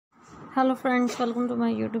Hello friends, welcome to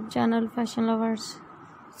my YouTube channel Fashion Lovers.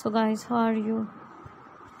 So guys, how are you?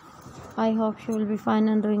 I hope you will be fine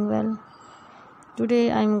and doing well.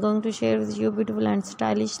 Today I am going to share with you beautiful and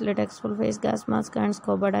stylish latex full face gas mask and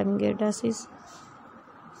scuba diving gear dresses.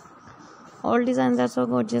 All designs are so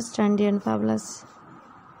gorgeous, trendy and fabulous.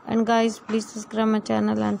 And guys, please subscribe my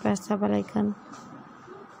channel and press the bell icon.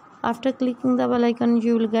 After clicking the bell icon,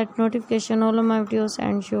 you will get notification all of my videos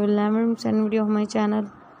and you will never miss any video of my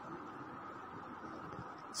channel.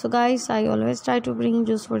 So guys, I always try to bring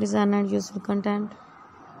useful design and useful content.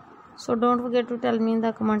 So don't forget to tell me in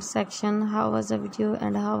the comment section how was the video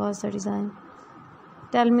and how was the design.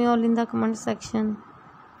 Tell me all in the comment section.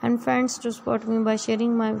 And friends, to support me by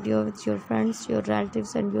sharing my video with your friends, your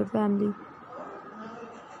relatives and your family.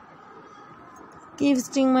 Keep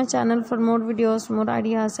visiting my channel for more videos, more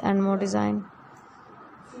ideas and more design.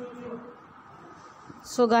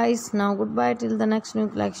 So guys, now goodbye till the next new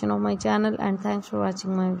collection of my channel, and thanks for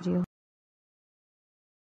watching my video.